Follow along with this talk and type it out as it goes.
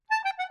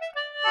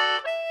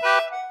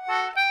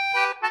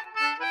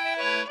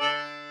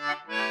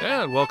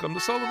And welcome to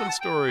Sullivan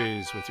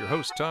Stories with your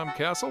host, Tom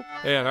Castle.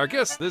 And our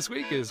guest this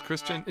week is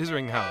Kristian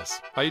Isringhhaus.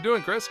 How you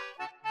doing, Chris?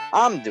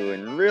 I'm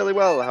doing really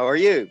well. How are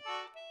you?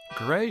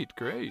 Great,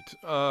 great.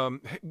 Hey,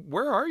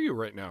 where are you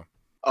right now?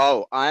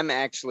 Oh, I'm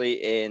actually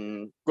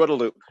in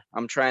Guadaloupe.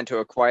 I'm trying to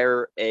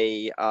acquire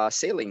a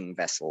sailing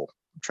vessel.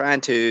 I'm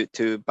trying to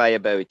buy a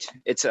boat.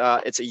 It's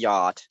a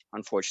yacht,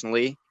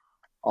 unfortunately.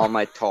 All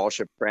my tall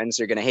ship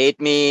friends are gonna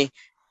hate me.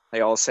 They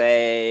all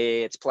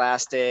say it's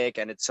plastic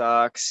and it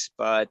sucks,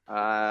 but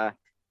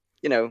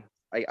you know,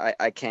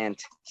 I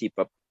can't keep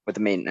up with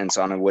the maintenance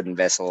on a wooden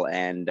vessel,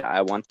 and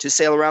I want to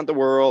sail around the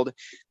world.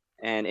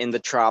 And in the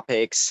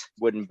tropics,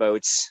 wooden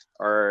boats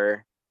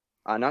are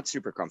not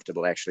super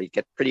comfortable. Actually,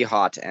 get pretty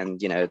hot, and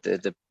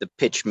the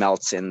pitch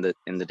melts in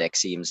the deck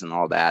seams and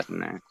all that.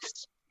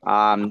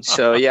 And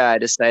so yeah, I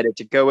decided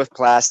to go with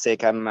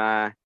plastic.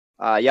 I'm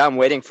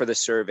waiting for the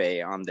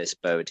survey on this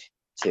boat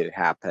to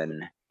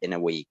happen in a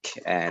week,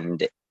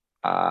 and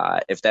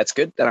if that's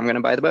good, then I'm going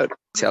to buy the boat,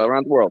 sail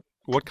around the world.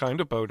 What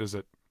kind of boat is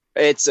it?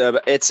 It's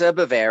a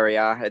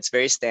Bavaria. It's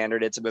very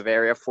standard. It's a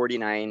Bavaria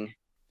 49.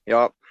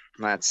 Yup,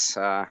 that's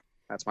my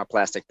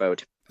plastic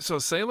boat. So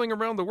sailing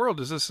around the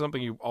world, is this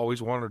something you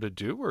always wanted to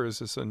do, or is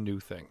this a new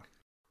thing?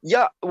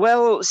 Yeah,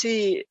 well,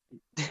 see,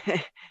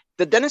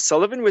 the Dennis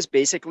Sullivan was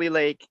basically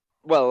like,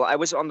 well, I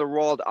was on the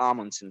Roald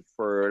Amundsen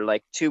for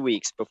like 2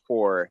 weeks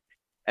before,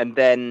 and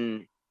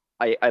then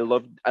I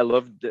loved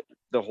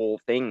the whole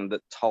thing, the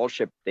tall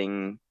ship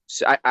thing.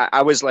 So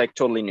I was like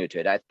totally new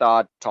to it. I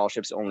thought tall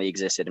ships only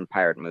existed in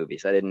pirate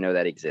movies. I didn't know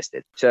that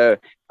existed. So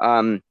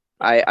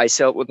I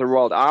sailed with the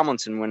Roald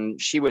Amundsen when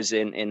she was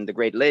in the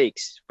Great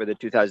Lakes for the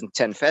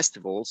 2010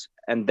 festivals,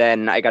 and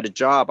then I got a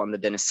job on the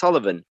Dennis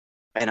Sullivan,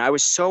 and I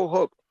was so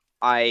hooked.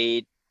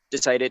 I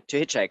decided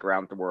to hitchhike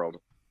around the world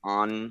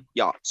on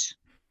yachts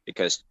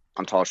because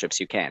on tall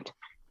ships you can't.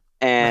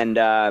 And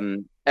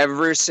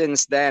ever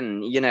since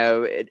then,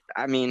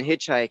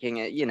 hitchhiking,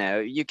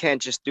 you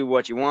can't just do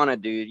what you want to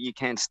do. You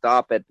can't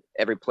stop at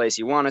every place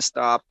you want to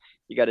stop.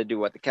 You got to do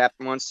what the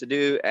captain wants to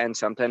do. And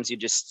sometimes you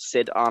just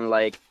sit on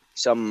like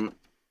some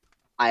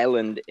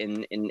island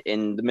in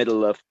the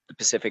middle of the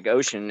Pacific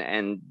Ocean,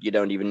 and you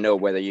don't even know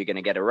whether you're going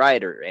to get a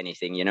ride or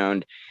anything,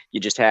 and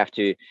you just have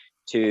to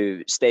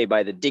stay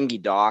by the dinghy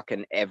dock,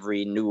 and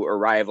every new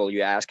arrival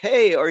you ask,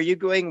 hey, are you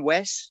going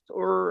west,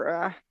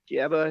 or do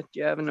you have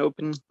an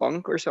open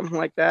bunk or something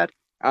like that.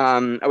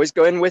 I was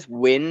going with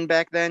Wynn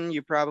back then.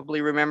 You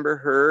probably remember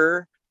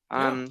her.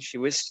 Yeah. She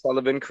was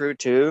Sullivan crew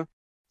too.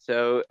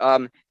 So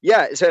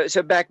yeah,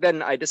 so back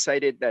then I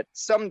decided that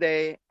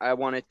someday I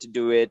wanted to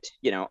do it,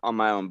 on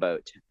my own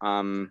boat.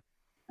 And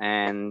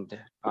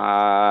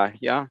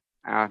yeah,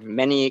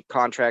 many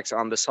contracts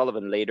on the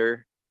Sullivan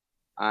later,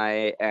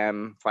 I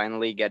am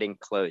finally getting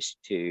close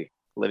to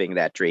living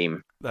that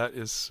dream. That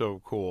is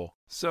so cool.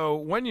 So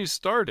when you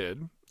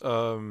started,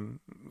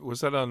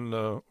 was that on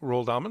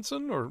Roald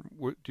Amundsen, or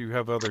do you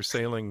have other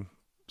sailing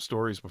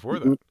stories before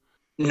that?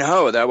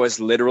 No, that was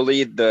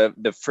literally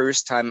the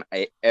first time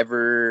I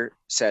ever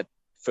set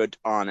foot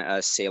on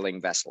a sailing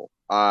vessel.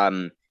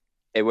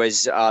 It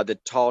was the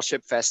Tall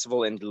Ship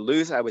Festival in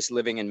Duluth. I was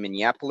living in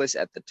Minneapolis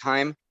at the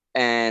time,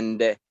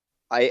 and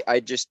I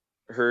just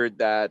heard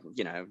that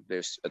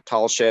there's a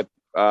tall ship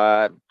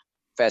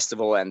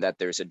festival and that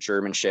there's a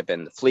German ship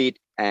in the fleet,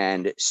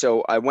 and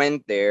so I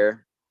went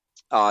there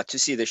to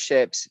see the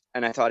ships,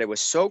 and I thought it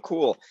was so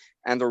cool.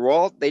 And the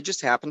Royal, they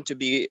just happened to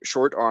be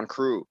short on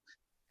crew,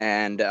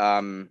 and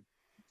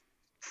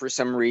for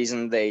some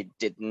reason they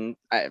didn't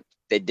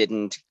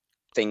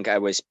think I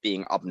was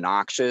being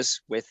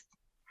obnoxious with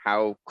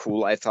how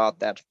cool I thought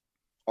that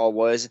all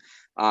was.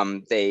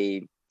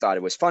 They thought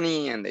it was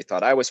funny, and they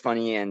thought I was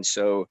funny, and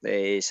so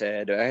they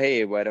said,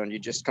 hey, why don't you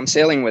just come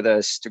sailing with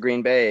us to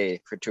Green Bay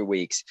for 2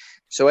 weeks?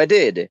 So I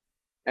did.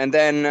 And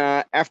then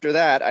after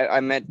that, I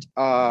met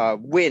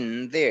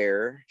Wynn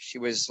there. She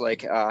was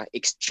like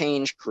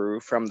exchange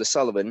crew from the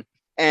Sullivan.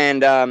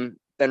 And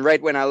then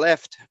right when I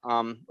left,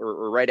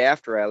 or right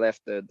after I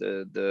left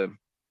the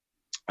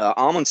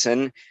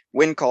Amundsen,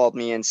 Wynn called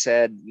me and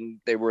said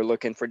they were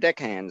looking for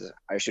deckhands.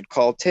 I should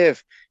call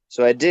Tiff.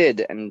 So I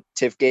did, and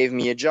Tiff gave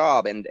me a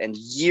job. And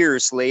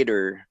years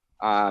later,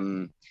 I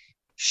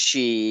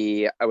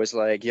was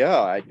like,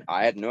 yeah,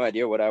 I had no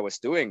idea what I was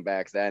doing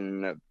back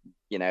then.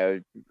 I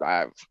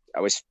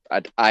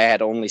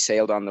had only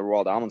sailed on the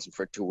Roald Amundsen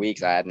for 2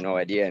 weeks. I had no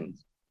idea. And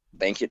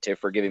thank you, Tiff,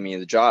 for giving me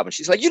the job. And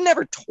she's like, you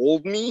never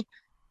told me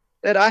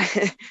that I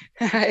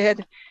I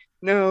had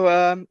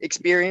no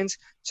experience.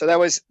 So that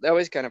was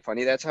kind of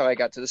funny. That's how I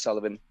got to the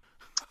Sullivan.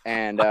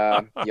 And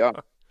yeah,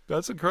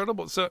 That's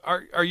incredible. So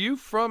are you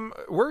from,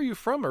 where are you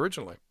from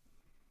originally?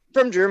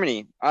 from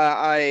Germany.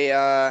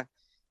 I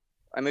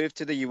moved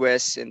to the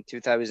US in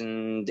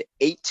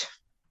 2008.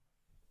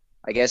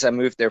 I guess I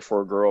moved there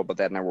for a girl, but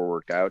that never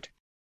worked out.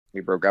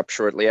 We broke up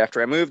shortly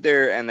after I moved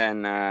there, and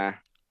then I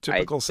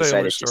Typical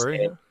sailor decided to story.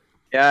 stay.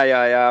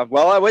 Yeah.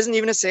 Well, I wasn't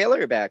even a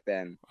sailor back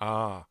then.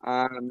 Ah,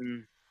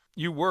 Um,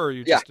 you were,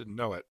 you yeah, just didn't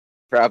know it.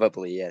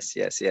 probably yes.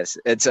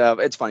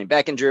 It's funny.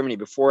 Back in Germany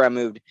before I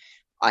moved,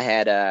 I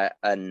had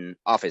an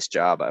office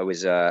job. I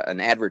was an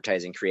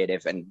advertising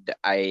creative, and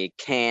I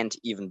can't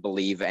even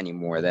believe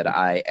anymore that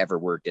I ever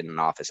worked in an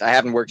office. I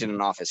haven't worked in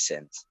an office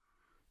since.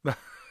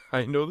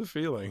 I know the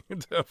feeling,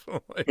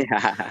 definitely.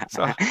 Yeah.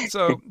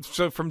 So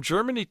from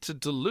Germany to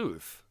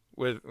Duluth,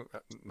 with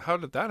how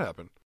did that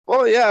happen?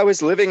 Well, yeah, I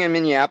was living in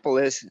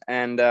Minneapolis,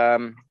 and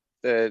the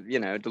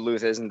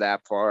Duluth isn't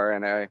that far,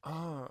 and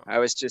Oh, I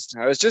was just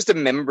a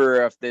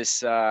member of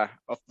this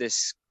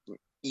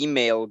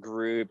email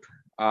group,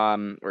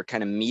 or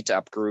kind of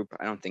meetup group.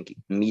 I don't think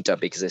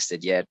meetup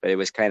existed yet, but it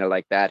was kind of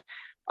like that.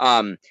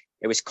 Um,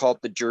 it was called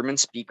the German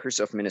Speakers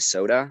of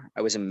Minnesota.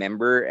 I was a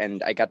member,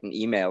 and I got an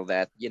email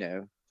that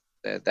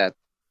that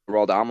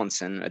Roald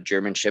Amundsen, a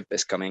German ship,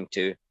 is coming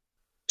to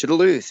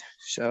Duluth.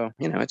 So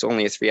it's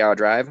only a 3 hour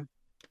drive.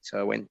 So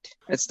I went.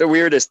 It's the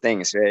weirdest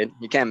things, right?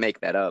 You can't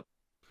make that up.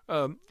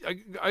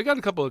 I got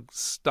a couple of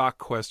stock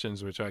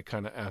questions which I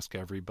kind of ask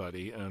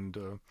everybody, and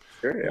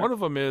Sure, yeah. one of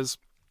them is,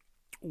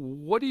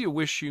 what do you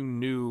wish you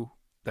knew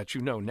that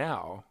you know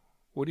now?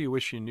 What do you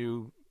wish you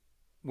knew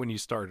when you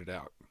started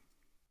out?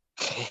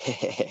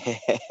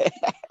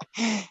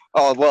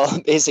 Oh well,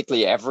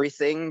 basically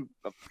everything,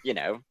 you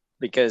know,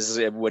 because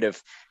it would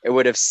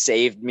have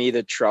saved me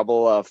the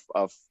trouble of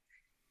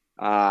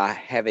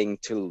having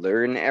to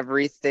learn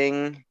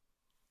everything,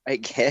 I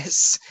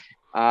guess.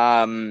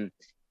 Um,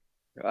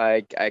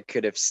 I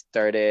could have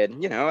started,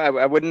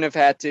 I wouldn't have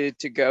had to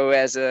go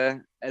as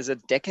a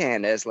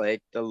deckhand, as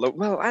like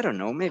well, I don't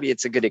know, maybe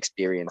it's a good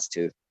experience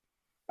too.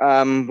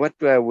 What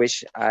do I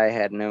wish I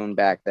had known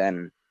back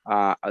then?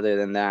 Other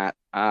than that,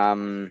 A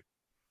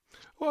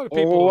lot of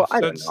people oh, have I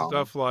said don't know.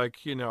 stuff like,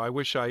 I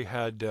wish I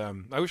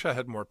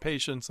had more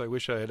patience. I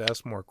wish I had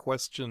asked more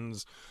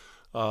questions.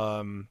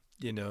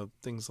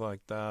 Things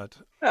like that.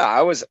 Yeah,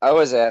 I was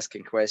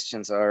asking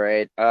questions, all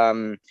right.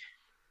 I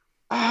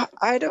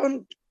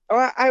don't.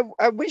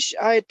 I wish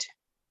I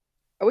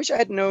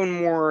had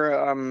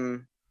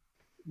known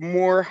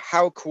more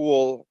how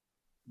cool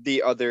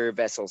the other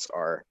vessels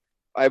are.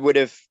 I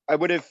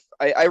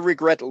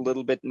regret a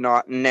little bit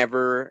not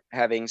never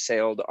having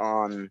sailed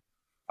on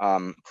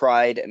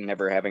Pride and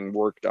never having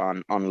worked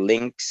on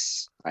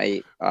Lynx.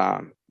 I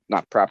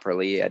not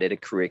properly. I did a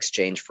crew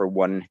exchange for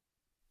 1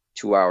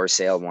 2 hour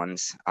sail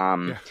once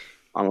Yeah.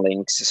 on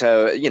Lynx.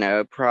 So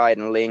Pride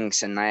and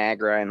Lynx and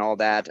Niagara and all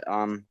that.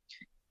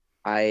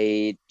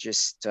 I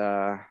just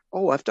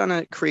I've done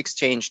a crew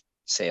exchange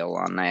sail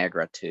on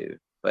Niagara too.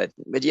 But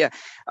yeah,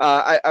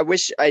 I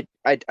wish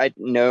I'd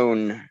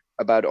known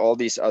about all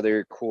these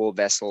other cool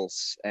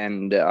vessels,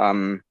 and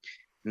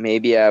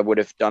maybe I would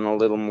have done a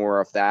little more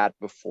of that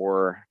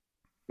before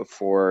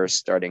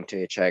starting to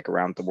hitchhike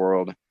around the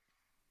world.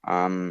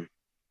 Um,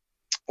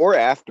 or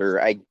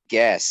after, I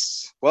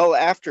guess. Well,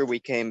 after we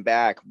came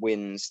back,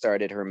 Wynn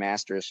started her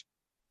master's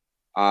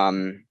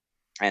um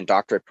and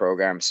doctorate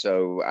program,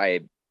 so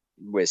I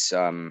was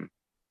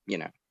you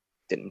know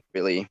didn't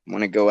really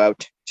want to go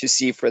out to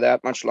sea for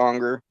that much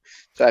longer.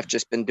 So I've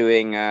just been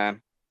doing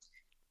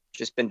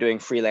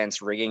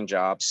freelance rigging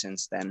jobs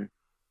since then.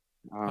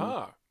 Um,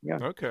 Ah, yeah,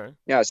 okay.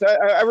 yeah. So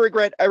I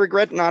regret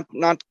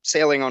not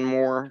sailing on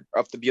more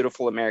of the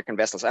beautiful American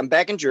vessels. I'm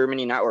back in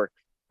Germany now, or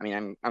I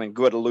mean, I'm in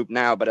Guadeloupe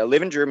now, but I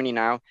live in Germany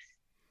now,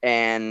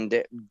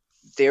 and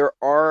there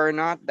are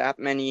not that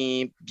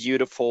many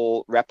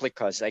beautiful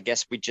replicas. I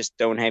guess we just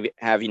don't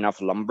have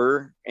enough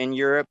lumber in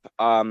Europe.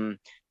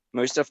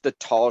 Most of the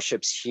tall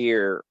ships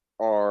here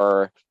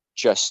are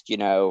just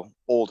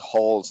old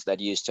hulls that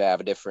used to have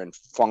a different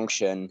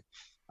function,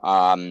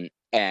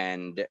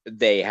 and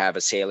they have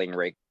a sailing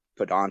rig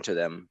put onto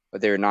them, but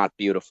they're not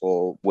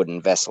beautiful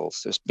wooden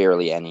vessels. There's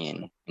barely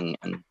any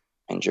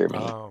in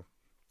Germany. Oh.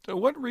 So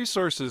what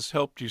resources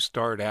helped you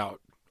start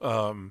out?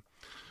 Um,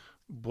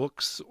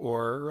 Books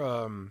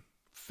or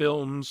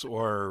films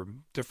or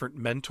different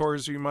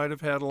mentors you might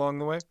have had along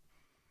the way?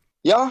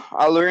 Yeah,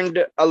 I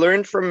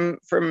learned from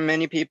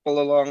many people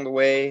along the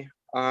way.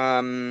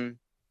 Um,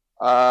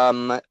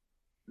 the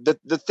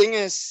thing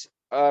is,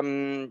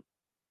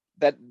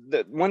 that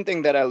the one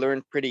thing that I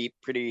learned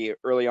pretty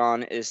early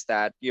on is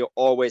that you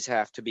always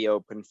have to be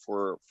open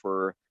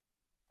for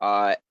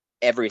uh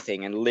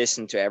everything and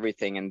listen to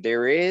everything, and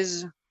there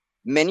is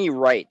many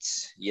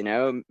rights,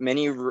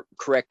 many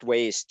correct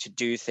ways to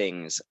do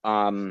things.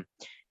 And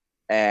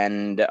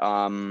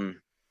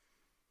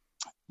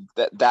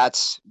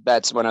that's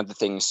one of the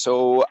things.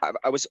 So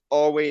I was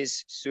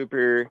always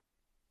super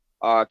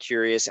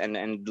curious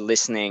and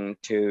listening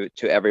to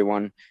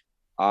everyone's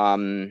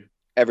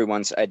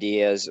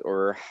ideas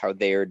or how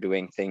they are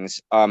doing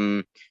things.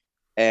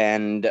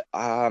 And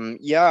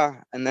yeah,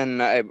 and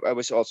then I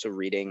was also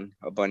reading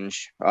a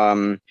bunch.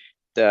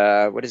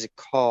 The What is it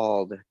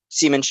called?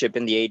 Seamanship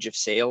in the Age of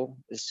Sail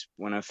was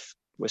one of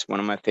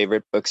my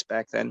favorite books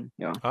back then.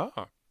 Yeah,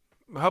 Ah.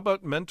 How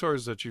about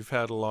mentors that you've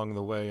had along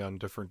the way on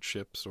different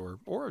ships or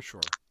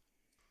ashore?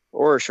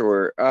 for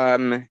sure.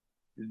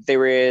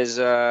 There is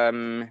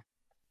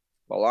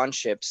well, on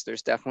ships.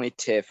 There's definitely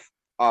Tiff,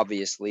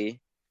 obviously.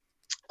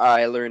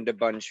 I learned a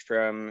bunch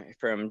from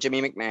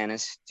Jimmy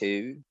McManus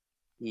too.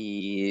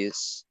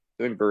 He's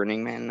doing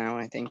Burning Man now,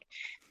 I think.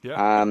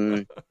 Yeah.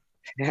 Um,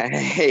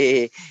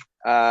 I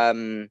I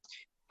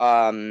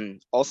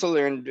also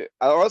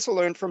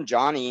learned from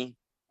Johnny.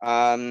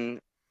 Um,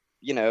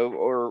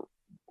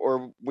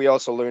 or we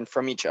also learned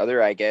from each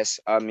other, I guess.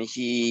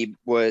 He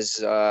was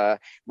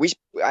we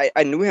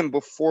I knew him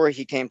before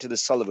he came to the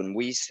Sullivan.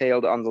 We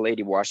sailed on the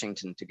Lady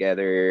Washington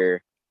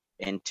together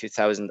in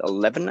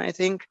 2011, I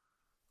think.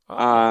 Oh.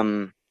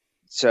 Um,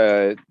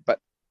 so but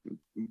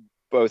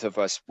both of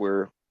us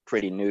were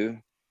pretty new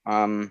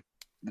um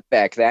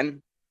back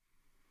then.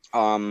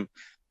 Um,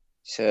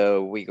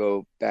 so we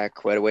go back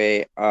quite a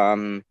way.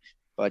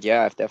 But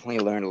yeah, I've definitely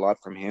learned a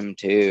lot from him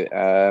too.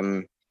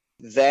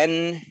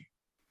 Then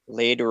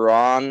later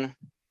on,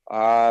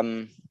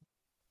 um,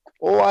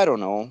 oh, I don't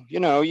know.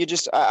 You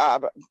just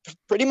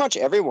pretty much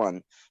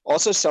everyone.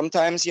 Also,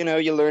 sometimes you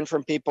learn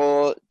from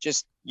people.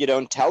 Just you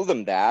don't tell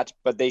them that,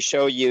 but they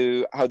show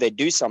you how they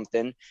do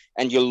something,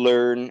 and you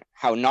learn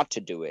how not to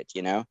do it.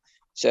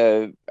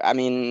 So I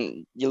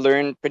mean, you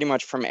learn pretty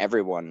much from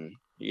everyone.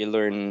 You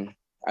learn.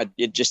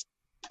 You just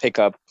pick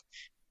up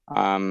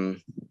a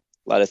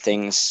lot of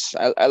things.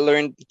 I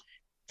learned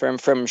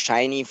from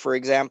Shiny, for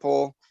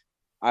example.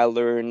 I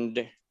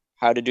learned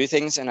how to do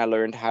things, and I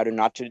learned how to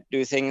not to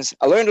do things.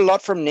 I learned a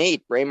lot from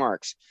Nate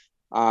Braymarks.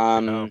 Yeah.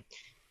 Um,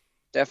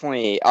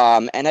 definitely.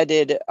 And I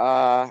did.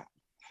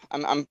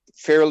 I'm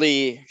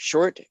fairly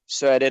short,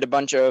 so I did a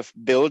bunch of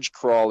bilge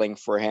crawling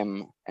for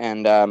him,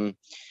 and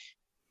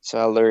so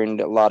I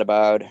learned a lot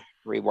about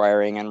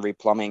rewiring and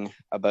replumbing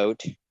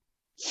about.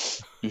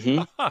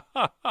 Hmm.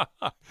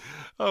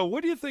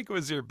 What do you think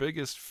was your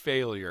biggest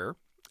failure,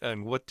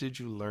 and what did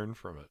you learn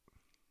from it?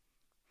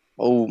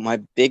 Oh, my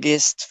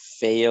biggest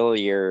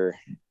failure.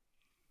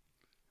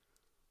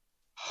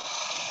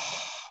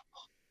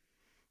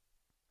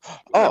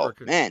 Oh Whatever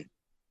could. man.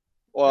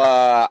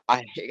 Well,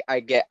 I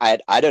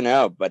don't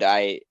know, but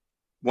I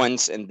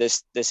once, and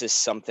this is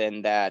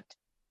something that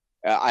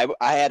I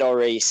had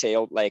already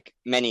sailed like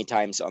many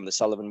times on the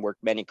Sullivan,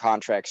 worked many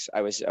contracts.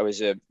 I was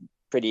a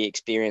pretty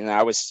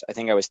experienced. I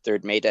think I was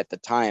third mate at the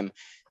time,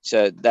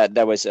 so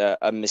that was a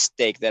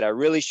mistake that I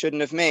really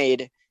shouldn't have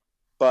made.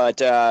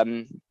 But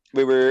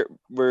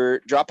we're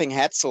dropping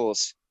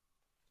Hetzels,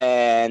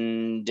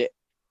 and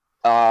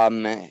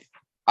um,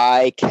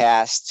 I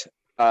cast.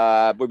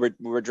 We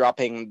were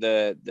dropping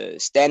the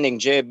standing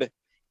jib,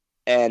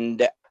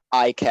 and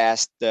I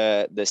cast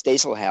the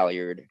staysail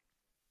halyard,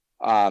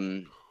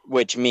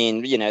 which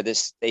means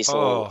this staysail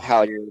Oh,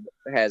 halyard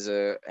has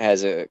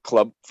a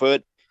club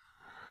foot,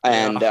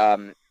 and yeah.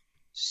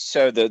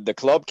 so the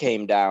club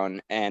came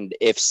down, and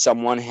if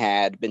someone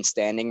had been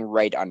standing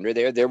right under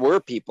there were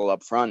people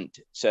up front,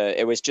 so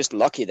it was just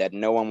lucky that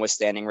no one was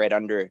standing right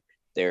under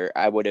there.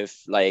 I would have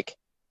like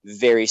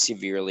very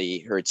severely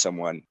hurt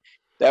someone.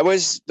 That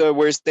was the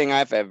worst thing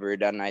I've ever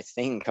done, I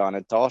think, on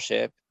a tall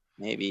ship.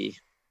 Maybe.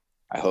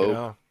 I hope.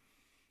 Yeah.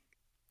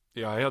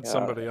 Yeah, I had Yeah.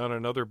 somebody on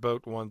another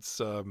boat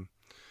once.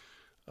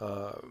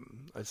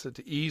 I said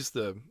to ease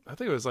I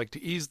think it was like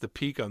to ease the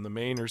peak on the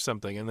main or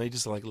something, and they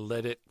just like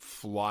let it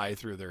fly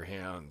through their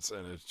hands,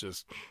 and it's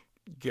just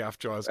gaff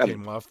jaws Um,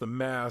 came off the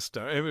mast.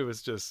 It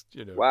was just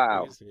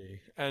wow.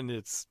 crazy, and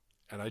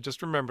I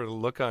just remember the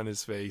look on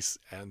his face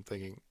and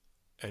thinking,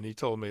 and he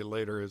told me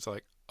later, it's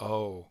like,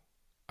 oh,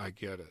 I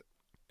get it,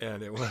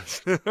 and it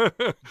was.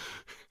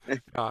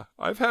 Yeah,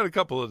 I've had a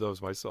couple of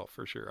those myself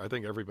for sure. I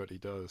think everybody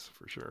does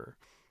for sure.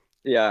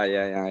 Yeah,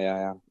 yeah, yeah, yeah,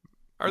 yeah.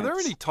 Are there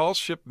any That's tall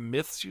ship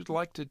myths you'd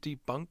like to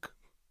debunk?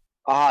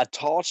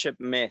 tall ship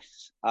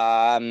myth.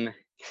 Why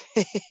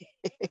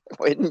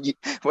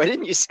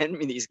didn't you send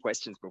me these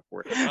questions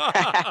before?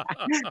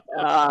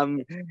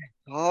 um,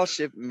 tall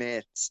ship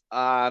myths.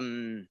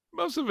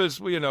 Most of it's,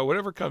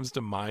 whatever comes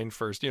to mind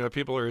first.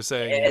 People are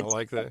saying, It's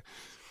like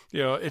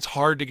it's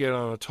hard to get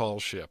on a tall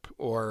ship,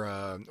 or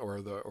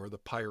the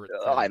pirate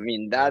I thing,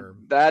 mean or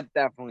that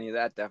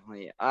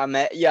definitely.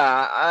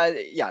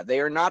 Yeah, they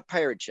are not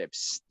pirate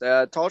ships.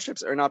 The tall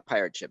ships are not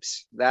pirate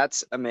ships.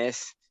 That's a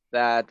myth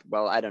that,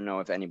 well, I don't know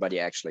if anybody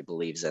actually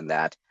believes in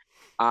that.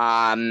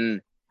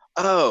 Um,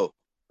 oh,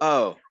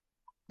 oh,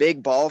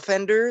 big ball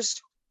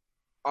fenders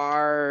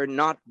are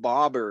not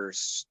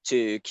bobbers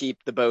to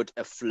keep the boat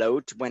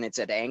afloat when it's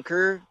at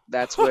anchor.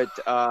 That's what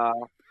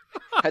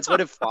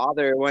a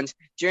father once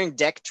during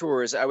deck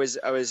tours. I was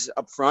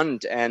up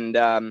front, and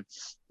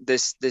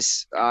this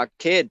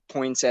kid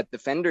points at the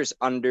fenders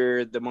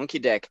under the monkey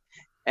deck,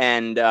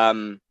 and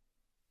the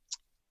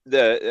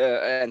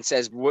and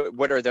says,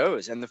 what are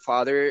those? And the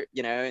father,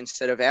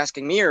 instead of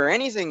asking me or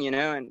anything,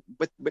 and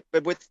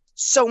with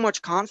so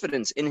much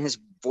confidence in his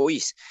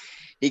voice,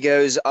 he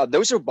goes,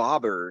 those are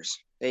bobbers.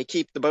 They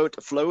keep the boat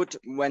afloat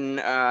when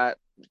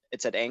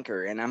it's at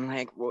anchor. And I'm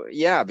like, well,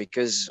 yeah,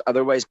 because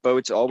otherwise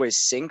boats always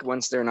sink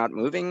once they're not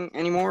moving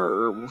anymore.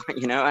 Or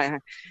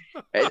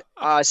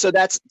so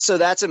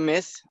that's a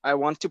myth. I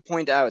want to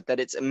point out that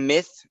it's a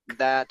myth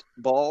that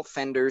ball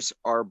fenders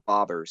are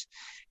bobbers.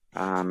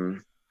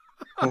 Um,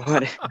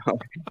 what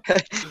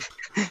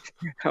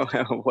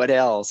what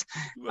else?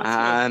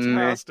 that's Um,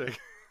 fantastic.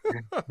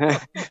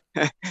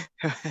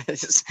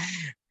 it's,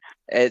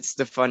 it's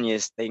the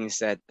funniest things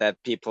that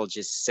people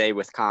just say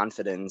with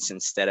confidence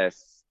instead of,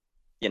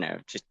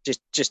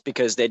 just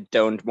because they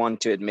don't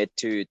want to admit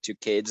to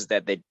kids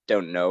that they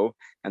don't know,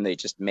 and they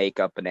just make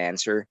up an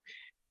answer.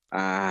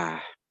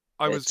 Ah,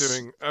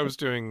 it's I was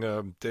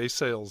doing day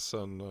sales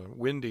on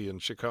Windy in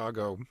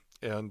Chicago,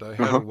 and I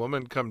had a uh-huh.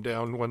 woman come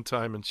down one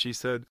time, and she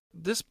said,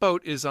 "This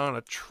boat is on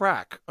a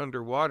track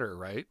underwater,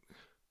 right?"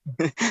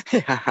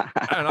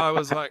 And I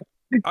was like,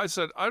 I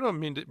said, I don't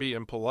mean to be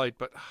impolite,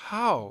 but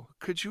how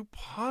could you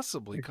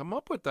possibly come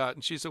up with that?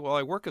 And she said, well,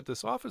 I work at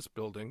this office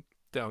building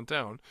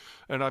downtown,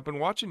 and I've been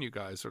watching you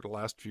guys for the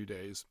last few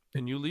days.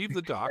 And you leave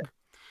the dock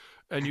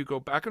and you go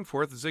back and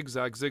forth,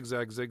 zigzag,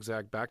 zigzag,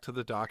 zigzag, back to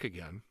the dock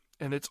again.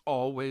 And it's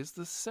always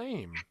the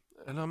same.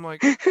 And I'm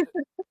like,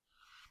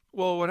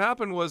 well, what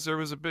happened was there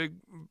was a big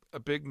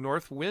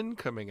north wind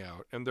coming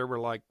out, and there were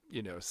like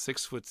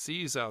 6 foot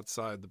seas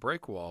outside the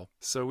break wall.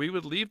 So we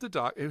would leave the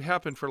dock. It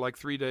happened for like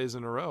 3 days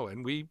in a row,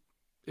 and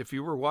if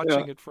you were Yeah,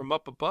 watching it from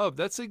up above,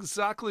 that's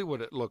exactly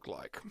what it looked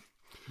like.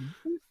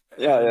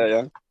 yeah, yeah, And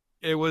yeah.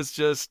 it was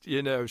just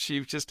she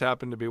just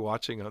happened to be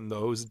watching on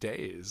those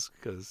days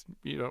because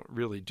you don't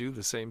really do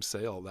the same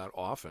sail that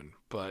often,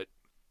 but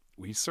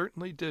we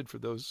certainly did for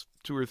those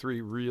 2 or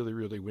 3 really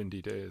really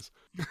windy days.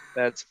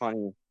 That's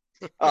funny.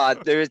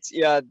 There's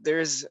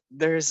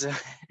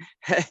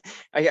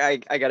I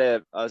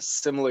got a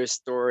similar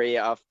story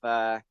of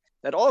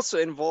that also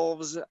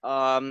involves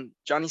Johnny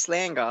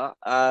Slanga.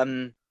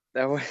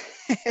 That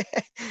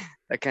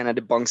that kind of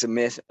debunks a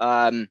myth.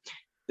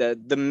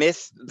 The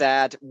myth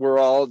that we're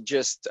all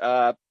just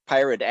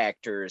pirate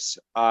actors.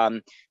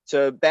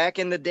 So back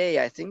in the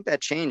day, I think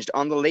that changed.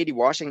 On the Lady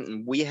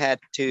Washington, we had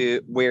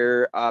to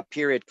wear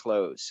period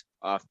clothes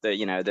of the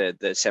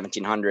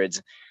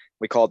 1700s.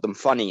 We called them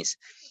funnies,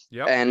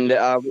 Yep, we and did.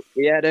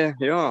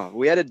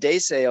 we had a day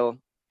sail,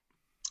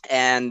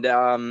 and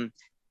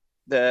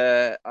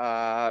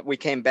the we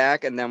came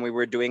back, and then we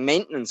were doing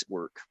maintenance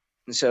work.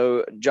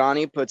 So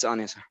Johnny puts on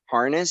his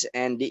harness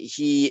and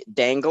he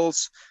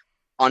dangles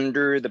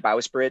under the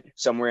bowsprit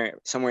somewhere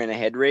in a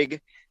head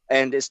rig,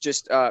 and it's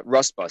just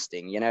rust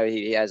busting.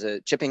 He has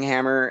a chipping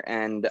hammer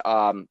and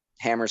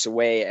hammers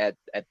away at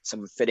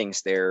some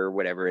fittings there or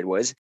whatever it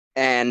was.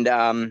 And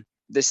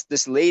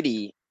this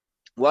lady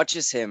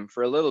watches him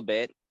for a little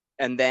bit,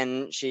 and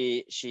then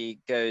she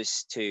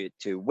goes to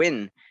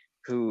Win,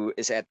 who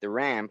is at the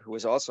ramp, who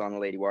was also on the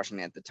Lady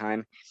Washington at the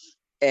time,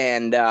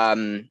 and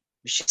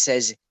she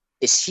says,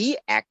 "Is he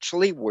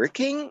actually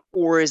working,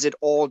 or is it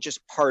all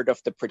just part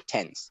of the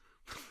pretense?"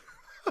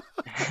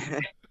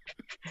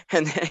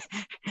 And then,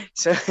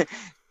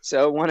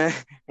 so want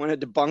to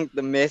debunk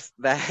the myth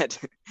that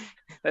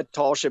that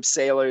tall ship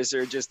sailors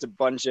are just a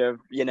bunch of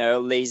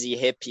lazy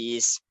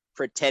hippies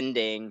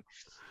pretending,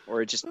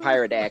 or just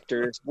pirate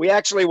actors. We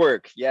actually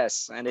work,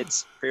 yes, and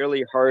it's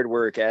fairly hard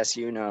work, as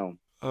you know.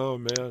 Oh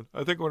man,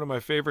 I think one of my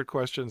favorite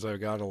questions I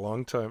got a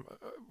long time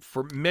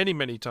for many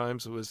many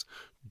times was,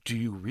 "Do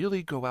you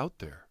really go out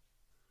there?"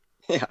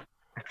 Yeah,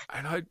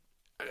 And I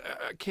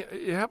can't.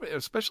 It happened,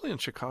 especially in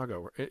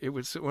Chicago. It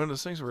was one of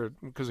those things where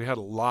because we had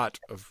a lot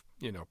of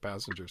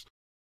passengers,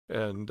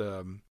 and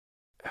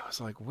I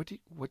was like, what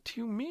do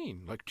you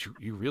mean? Like, do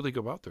you really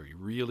go out there? You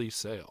really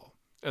sail?"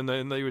 And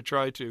then they would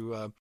try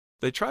to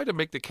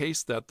make the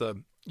case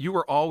that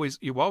you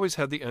always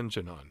had the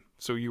engine on,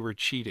 so you were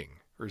cheating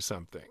or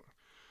something.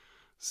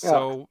 yeah,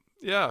 So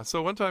yeah,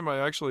 so one time I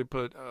actually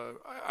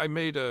I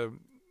made a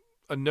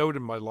note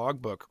in my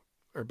logbook,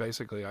 or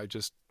basically I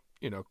just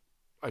you know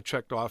I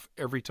checked off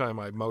every time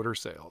I motor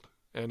sailed,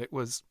 and it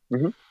was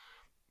hmm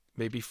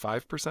maybe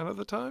 5% of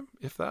the time,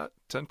 if that,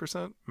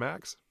 10%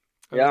 max.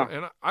 yeah.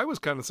 And I was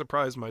kind of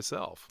surprised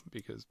myself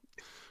because,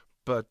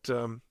 but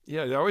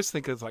yeah, I always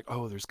think it's like,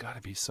 oh, there's got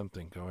to be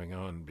something going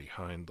on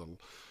behind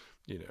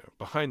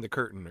behind the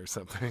curtain or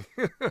something.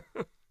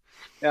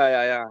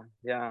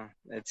 Yeah.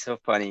 It's so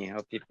funny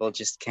how people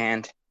just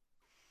can't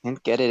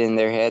get it in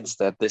their heads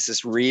that this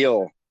is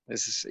real.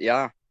 This is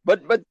yeah.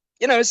 But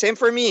same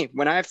for me.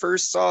 When I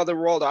first saw the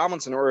Roald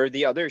Amundsen or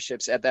the other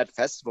ships at that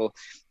festival,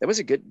 that was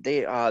a good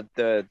day.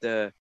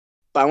 The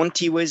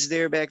Bounty was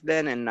there back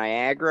then, and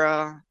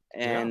Niagara,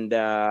 Yeah. and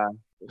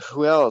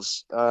who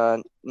else?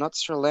 Not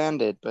Sir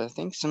Landed, but I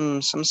think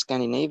some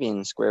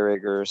Scandinavian square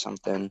rigger or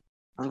something.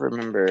 I don't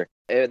remember.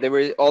 There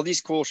were all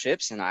these cool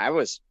ships, and I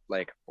was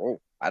like, oh,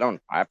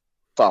 I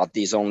thought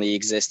these only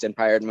exist in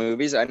pirate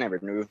movies. I never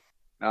knew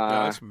Yeah,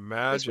 uh that's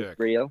this was magic.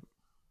 real.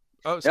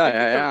 Oh, Yeah,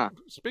 yeah, yeah.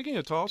 speaking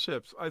of tall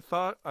ships, I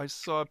thought I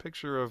saw a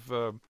picture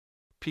of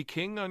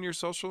Peking on your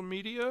social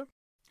media.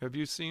 Have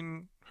you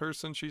seen her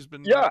since she's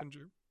been Yeah, back in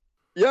Germany?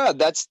 yeah,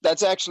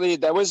 that's actually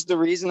that was the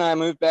reason I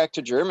moved back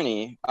to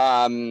Germany.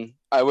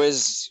 I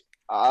was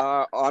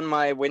on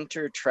my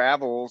winter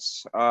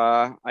travels.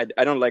 I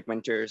don't like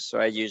winters, so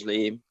I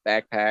usually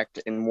backpacked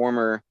in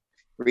warmer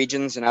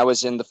regions, and I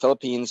was in the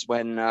Philippines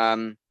when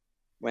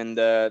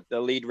the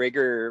lead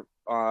rigger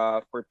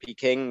for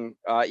Peking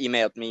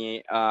emailed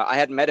me. I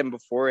had met him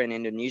before in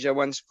Indonesia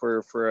once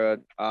for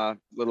a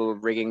little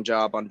rigging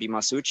job on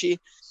Bimasuci,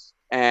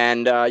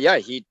 and yeah,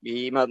 he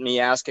emailed me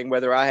asking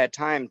whether I had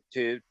time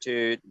to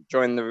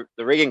join the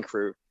rigging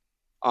crew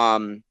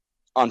on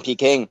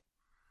Peking.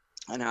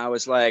 And I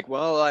was like,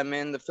 well, I'm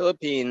in the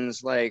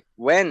Philippines. Like,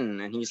 when?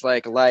 And he's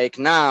like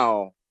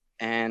now.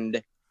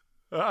 And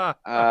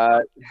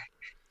uh,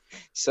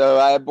 so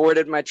I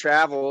aborted my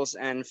travels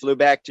and flew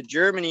back to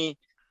Germany.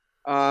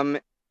 Um,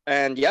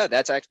 and yeah,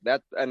 that's actually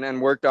that, and then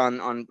worked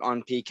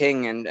on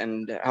Peking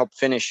and helped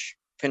finish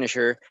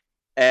her.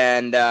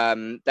 And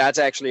that's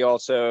actually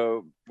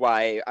also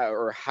why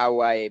or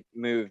how I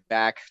moved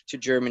back to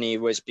Germany,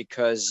 was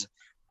because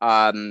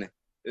um,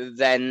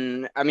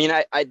 then I mean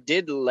I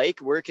did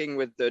like working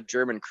with the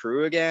German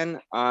crew again.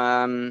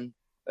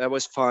 That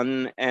was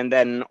fun. And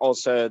then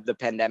also the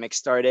pandemic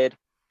started,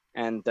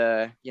 and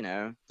the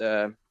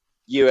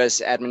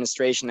US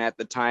administration at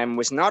the time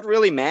was not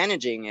really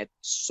managing it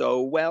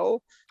so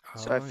well.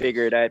 So I Oh, yes.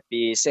 figured I'd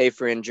be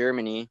safer in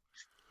Germany,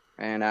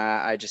 and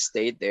I just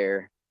stayed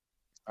there.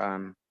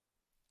 Um,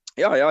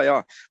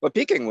 yeah. But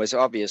Peking was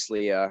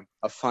obviously a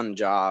fun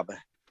job.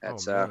 Oh,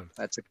 man.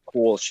 That's a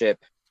cool ship.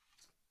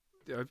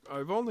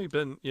 I've only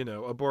been,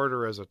 aboard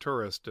her as a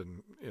tourist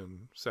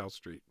in South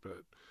Street,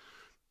 but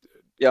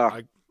Yeah.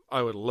 I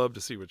I would love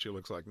to see what she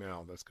looks like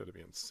now. That's going to be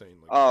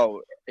insanely cool.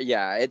 Oh,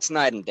 yeah, it's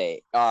night and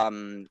day.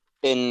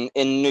 In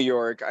New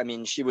York, I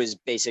mean, she was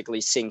basically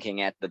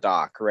sinking at the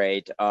dock,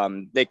 right?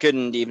 They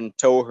couldn't even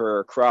tow her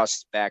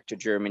across back to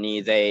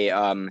Germany. They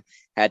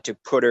had to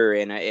put her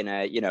in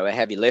a a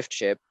heavy lift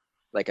ship,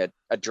 like a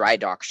dry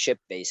dock ship,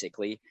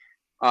 basically,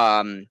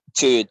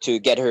 to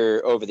get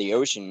her over the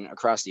ocean,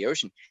 across the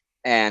ocean.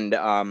 And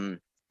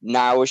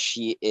now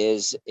she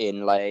is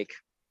in like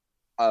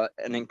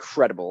an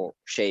incredible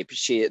shape.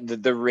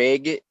 The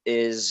rig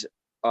is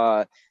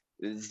uh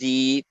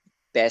the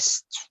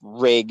best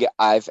rig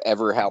I've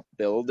ever helped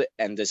build,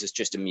 and this is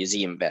just a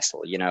museum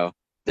vessel.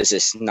 This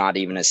is not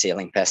even a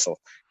sailing vessel.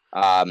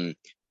 Um,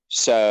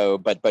 so,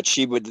 but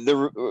she would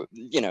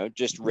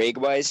just rig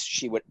wise,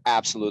 she would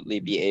absolutely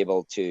be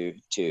able to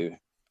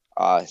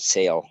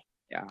sail.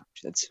 Yeah,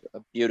 it's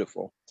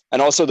beautiful.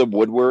 And also the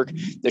woodwork,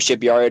 the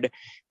shipyard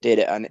did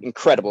an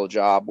incredible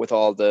job with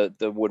all the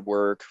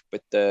woodwork,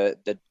 with the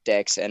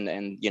decks, and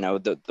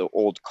the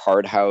old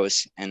card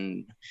house,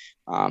 and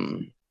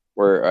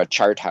or a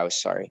chart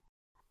house, sorry.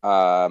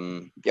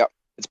 Yep,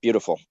 it's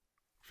beautiful.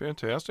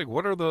 Fantastic.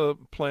 What are the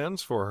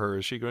plans for her?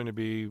 Is she going to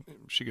be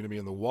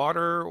in the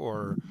water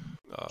or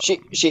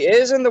She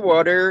is in the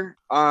water,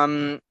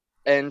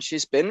 and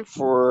she's been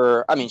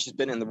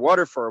in the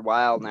water for a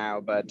while now,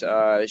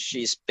 but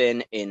she's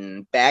been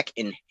in back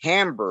in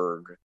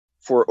Hamburg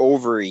for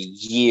over a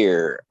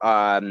year.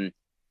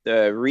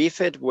 The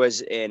refit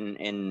was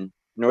in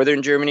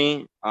northern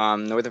Germany,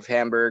 north of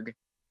Hamburg.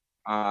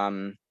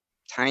 Um,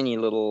 Tiny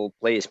little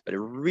place, but a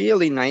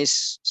really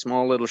nice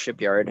small little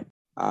shipyard.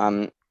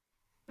 Um,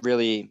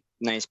 Really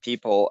nice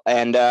people.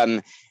 And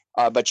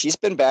but she's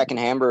been back in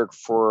Hamburg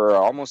for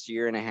almost a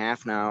year and a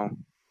half now,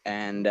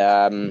 and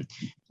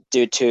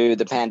due to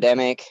the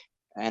pandemic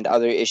and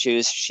other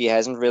issues, she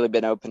hasn't really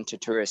been open to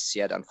tourists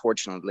yet,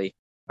 unfortunately,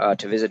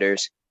 to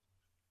visitors.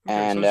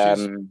 okay, so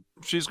And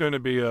she's going to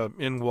be a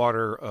in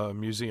water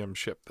museum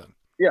ship then.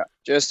 yeah,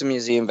 just a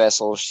museum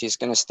vessel. She's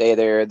gonna stay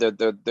there.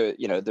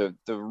 The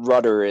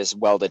rudder is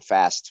welded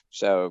fast,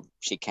 so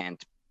she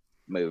can't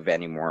move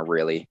anymore,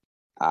 really.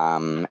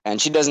 And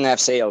she doesn't have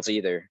sails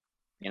either.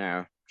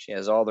 She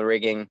has all the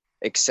rigging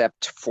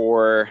except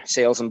for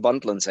sails and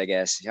buntlines, I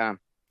guess. Yeah,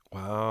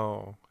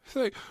 Wow.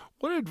 Say,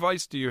 what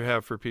advice do you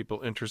have for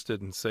people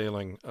interested in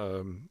sailing,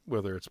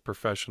 whether it's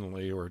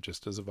professionally or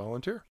just as a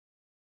volunteer?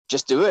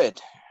 just do it.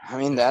 I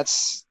mean, Yeah.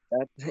 that's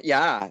that.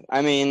 Yeah,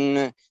 I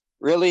mean,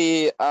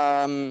 really,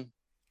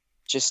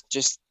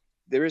 just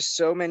there is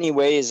so many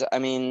ways. I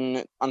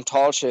mean, on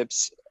tall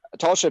ships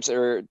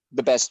are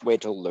the best way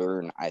to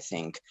learn, I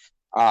think.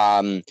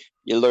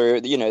 You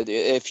learn,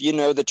 if you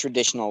know the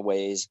traditional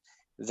ways,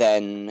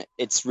 then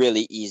it's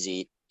really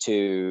easy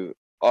to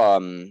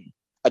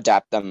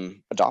adopt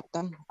them.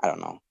 I don't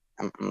know.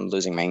 I'm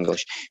losing my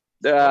English.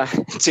 Uh,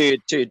 Oh,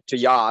 to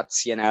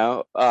yachts,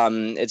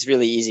 it's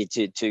really easy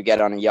to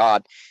get on a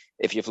yacht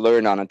if you've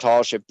learned on a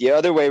tall ship. The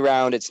other way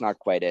around, it's not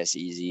quite as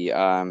easy.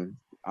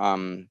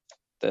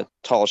 The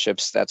tall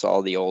ships, that's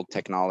all the old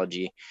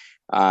technology.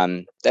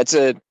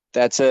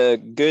 That's a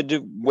good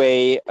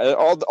way.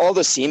 All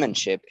the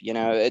seamanship,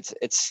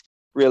 it's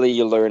really,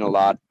 you learn a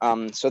lot.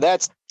 So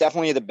that's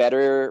definitely the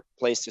better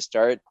place to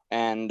start.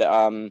 And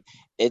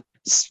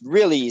it's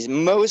really,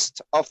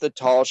 most of the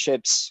tall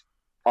ships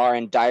are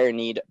in dire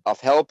need of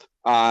help.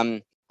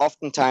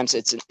 Oftentimes,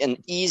 it's an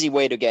easy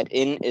way to get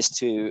in is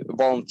to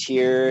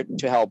volunteer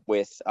to help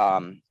with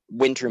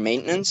winter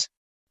maintenance.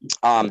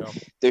 Um, Yeah.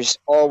 there's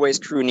always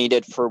crew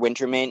needed for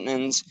winter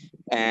maintenance,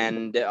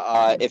 and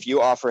if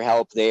you offer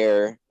help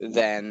there,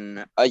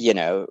 then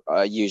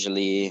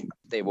usually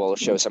they will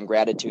show some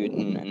gratitude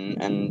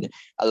and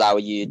allow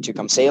you to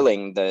come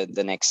sailing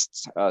the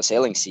next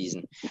sailing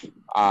season.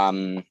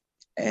 Um,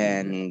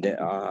 and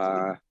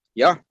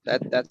yeah,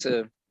 that's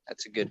a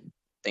good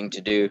thing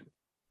to do.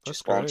 That's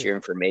Just great.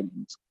 volunteering for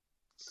maintenance.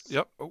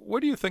 Yep.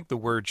 What do you think the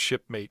word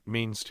shipmate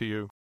means to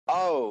you?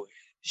 Oh,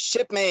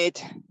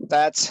 shipmate.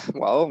 That's,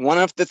 well, one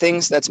of the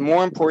things that's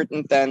more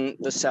important than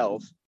the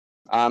self.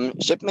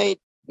 Shipmate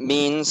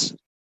means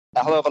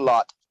a hell of a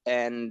lot.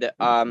 And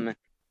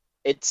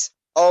it's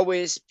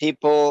always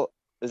people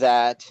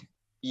that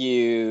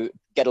you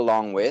get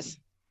along with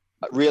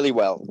really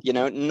well.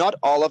 Not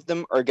all of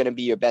them are going to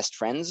be your best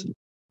friends,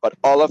 but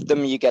all of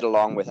them you get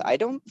along with. I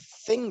don't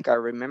think I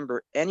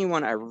remember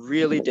anyone I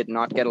really did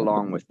not get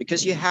along with,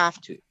 because you have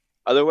to.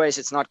 Otherwise,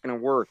 it's not going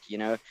to work.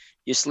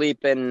 You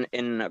sleep in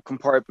a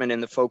compartment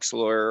in the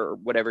forecastle or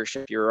whatever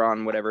ship you're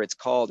on, whatever it's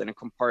called, in a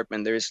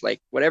compartment. There's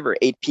like whatever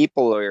 8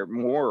 people or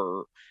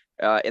more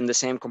in the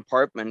same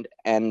compartment,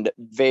 and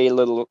very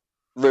little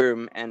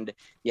room, and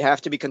you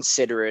have to be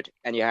considerate,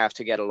 and you have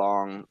to get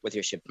along with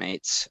your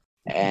shipmates.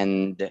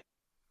 And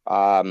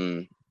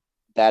um,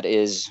 that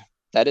is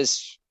that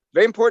is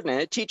very important,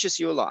 and it teaches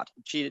you a lot.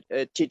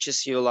 It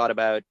teaches you a lot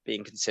about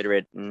being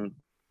considerate and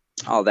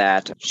all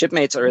that.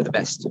 Shipmates are the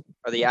best,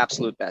 are the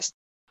absolute best.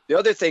 The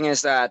other thing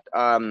is that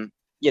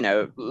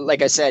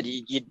like I said,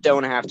 you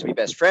don't have to be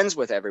best friends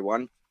with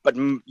everyone, but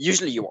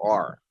usually you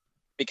are,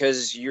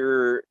 because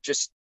you're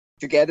just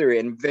together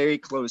in very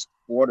close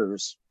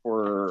quarters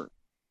for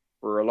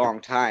a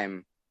long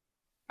time,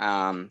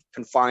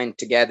 confined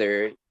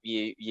together.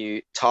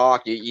 You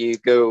talk, you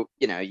go,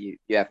 you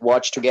have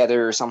watch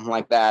together or something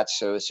like that.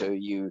 So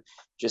you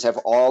just have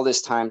all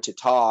this time to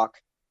talk,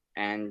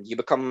 and you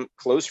become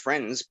close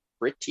friends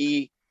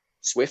pretty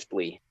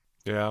swiftly.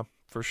 Yeah,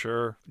 for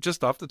sure.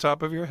 Just off the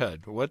top of your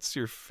head, what's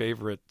your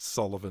favorite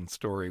Sullivan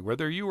story,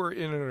 whether you were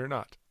in it or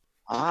not?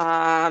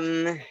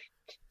 Um,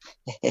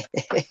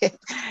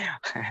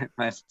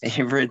 my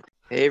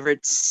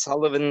favorite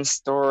Sullivan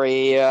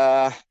story.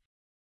 Uh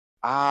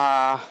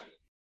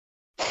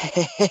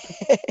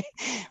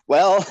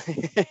well,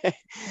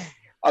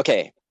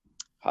 okay.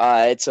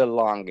 It's a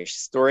longish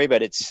story,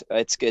 but it's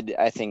good.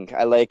 I think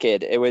I like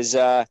it. It was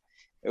the,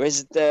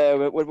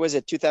 what was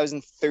it,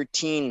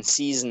 2013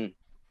 season.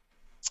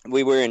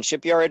 We were in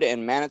shipyard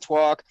in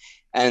Manitowoc,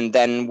 and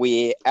then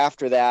we,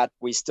 after that,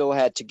 we still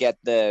had to get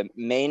the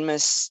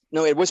mainmast.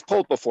 No, it was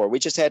pulled before. We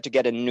just had to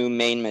get a new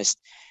mainmast,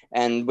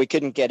 and we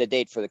couldn't get a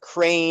date for the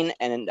crane.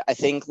 And I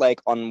think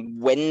like on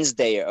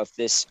Wednesday of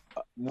this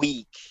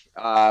week,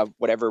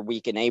 whatever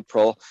week in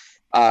April,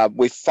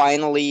 we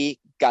finally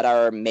got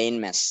our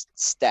mainmast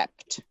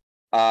stepped.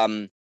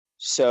 Um,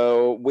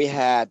 so we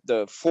had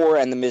the fore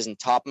and the mizzen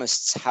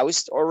topmasts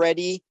housed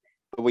already,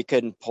 but we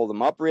couldn't pull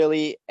them up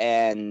really,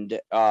 and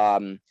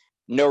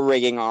no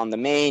rigging on the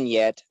main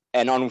yet.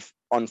 And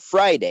on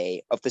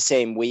Friday of the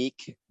same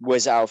week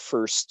was our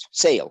first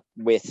sail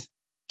with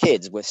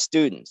kids, with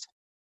students.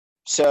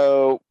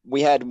 So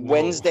we had Whoa.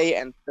 Wednesday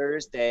and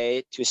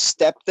Thursday to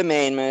step the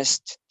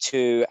mainmast,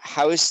 to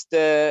house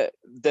the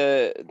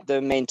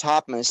main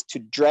topmast, to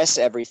dress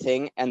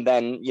everything, and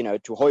then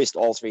to hoist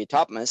all three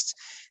topmasts,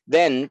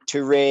 then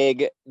to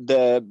rig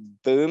the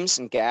booms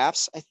and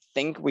gaffs. I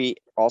think we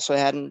also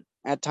hadn't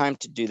had time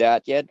to do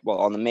that yet. Well,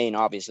 on the main,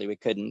 obviously we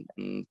couldn't,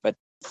 but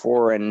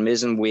fore and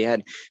mizzen we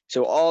had.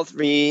 So all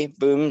three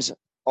booms,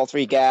 all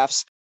three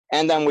gaffs,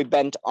 and then we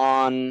bent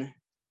on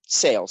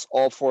sails,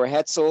 all four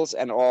headsails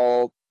and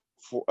all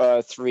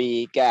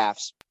three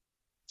gaffs.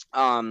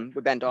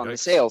 We bent on the Yikes.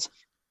 sails.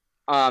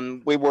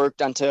 We worked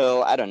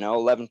until, I don't know,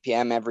 11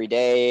 p.m. every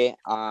day.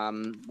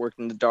 Worked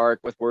in the dark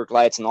with work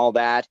lights and all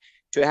that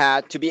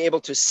to be able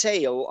to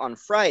sail on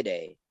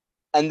Friday.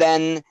 And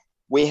then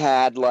we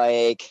had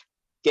like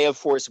gale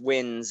force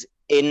winds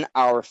in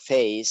our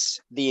face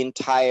the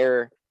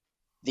entire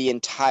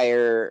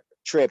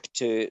trip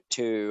to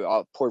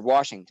Port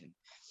Washington.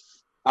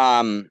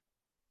 Um,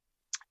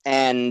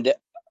 and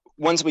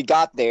once we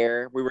got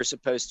there, we were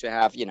supposed to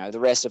have, the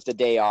rest of the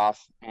day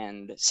off.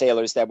 And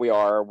sailors that we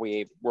were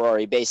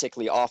already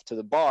basically off to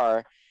the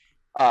bar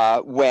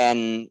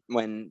when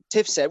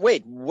Tiff said,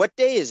 "Wait, what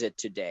day is it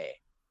today?"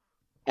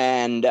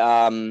 And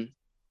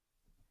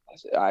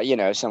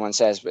someone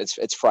says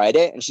it's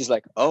Friday, and she's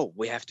like, "Oh,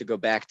 we have to go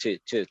back to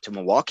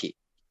Milwaukee."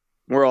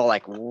 We're all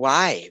like,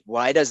 "Why?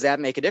 Why does that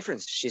make a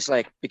difference?" She's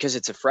like, "Because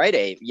it's a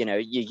Friday.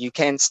 You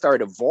can't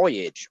start a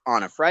voyage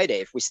on a Friday.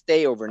 If we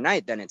stay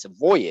overnight, then it's a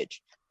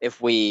voyage. If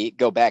we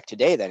go back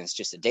today, then it's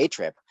just a day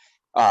trip.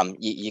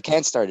 You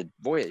can't start a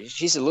voyage."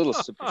 She's a little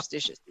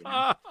superstitious.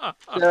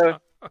 So,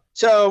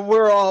 so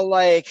we're all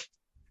like,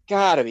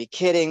 "Gotta be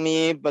kidding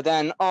me!" But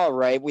then, all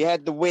right, we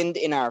had the wind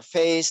in our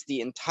face the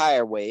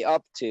entire way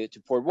up to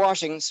Port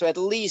Washington, so at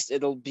least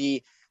it'll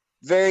be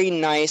very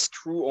nice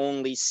crew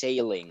only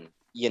sailing,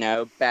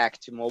 back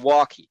to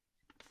Milwaukee.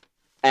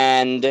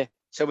 And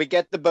So we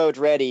get the boat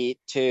ready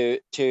to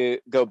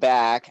go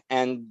back,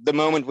 and the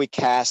moment we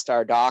cast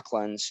our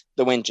docklands,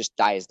 the wind just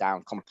dies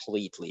down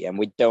completely, and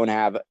we don't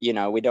have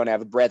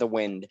a breath of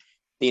wind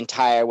the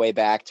entire way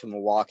back to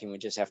Milwaukee. We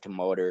just have to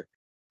motor,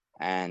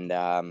 and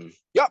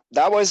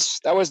that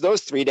was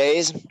those 3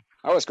 days.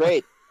 That was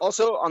great.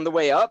 Also, on the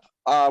way up,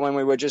 when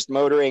we were just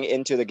motoring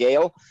into the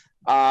gale,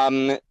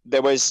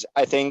 there was,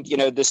 I think,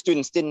 the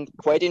students didn't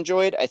quite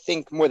enjoy it. I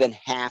think more than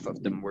half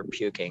of them were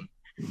puking.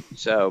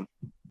 So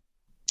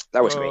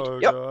that was great.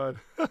 Yep. God.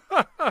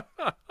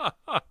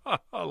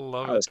 I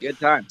love That it. was good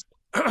times.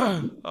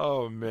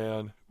 Oh,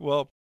 man.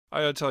 Well,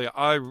 I gotta tell you,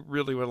 I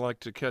really would like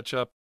to catch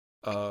up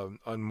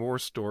on more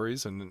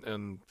stories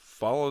and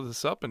follow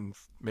this up and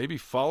maybe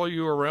follow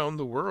you around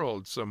the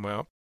world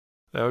somehow.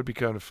 That would be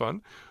kind of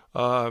fun.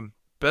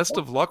 Best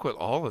of luck with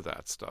all of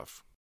that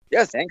stuff.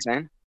 Yeah, thanks,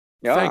 man.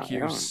 Yeah, Thank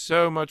you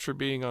so much for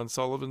being on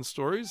Sullivan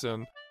Stories.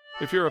 And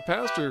if you're a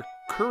past or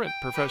current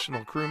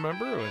professional crew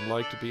member and would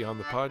like to be on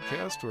the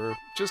podcast or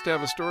just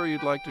have a story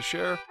you'd like to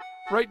share,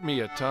 write me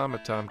at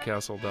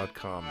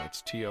tom@tomcastle.com.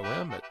 That's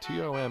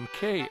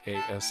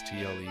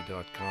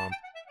TOM@TOMKASTLE.com.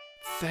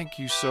 Thank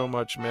you so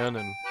much, man,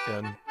 and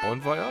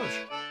bon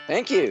voyage.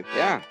 Thank you.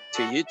 Yeah,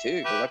 to you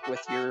too. Good luck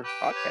with your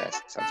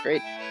podcast. Sounds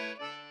great.